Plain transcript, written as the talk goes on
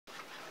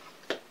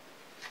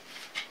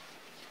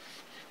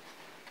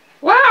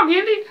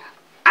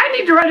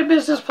to write a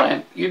business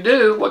plan. You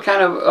do. What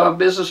kind of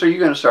business are you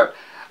going to start?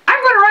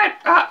 I'm going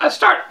to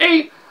start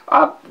a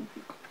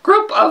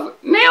group of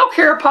nail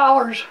care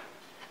parlors.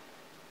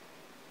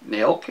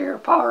 Nail care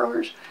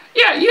parlors?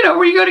 Yeah, you know,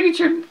 where you go to get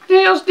your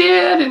nails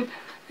did, and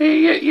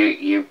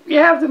you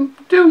have them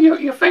do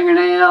your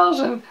fingernails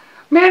and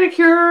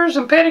manicures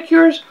and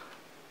pedicures.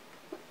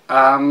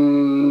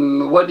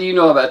 What do you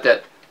know about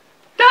that?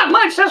 Not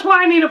much. That's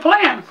why I need a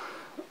plan.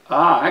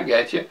 Ah, I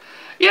got you.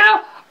 You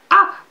know,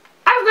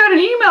 I've got an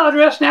email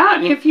address now,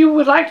 and if you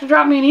would like to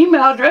drop me an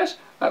email address,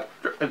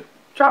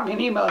 drop me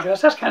an email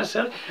address, that's kind of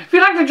silly. If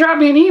you'd like to drop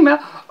me an email,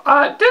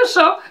 do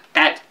so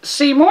at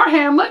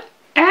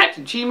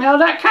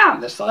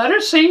SeymourHamlet@gmail.com. That's the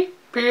letter C,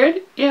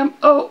 period,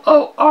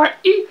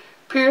 M-O-O-R-E,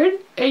 period,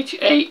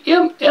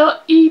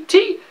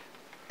 H-A-M-L-E-T,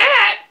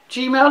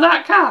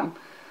 @gmail.com.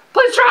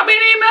 Please drop me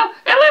an email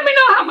and let me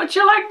know how much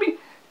you like me, and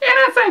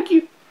I thank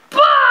you.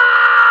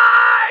 Bye!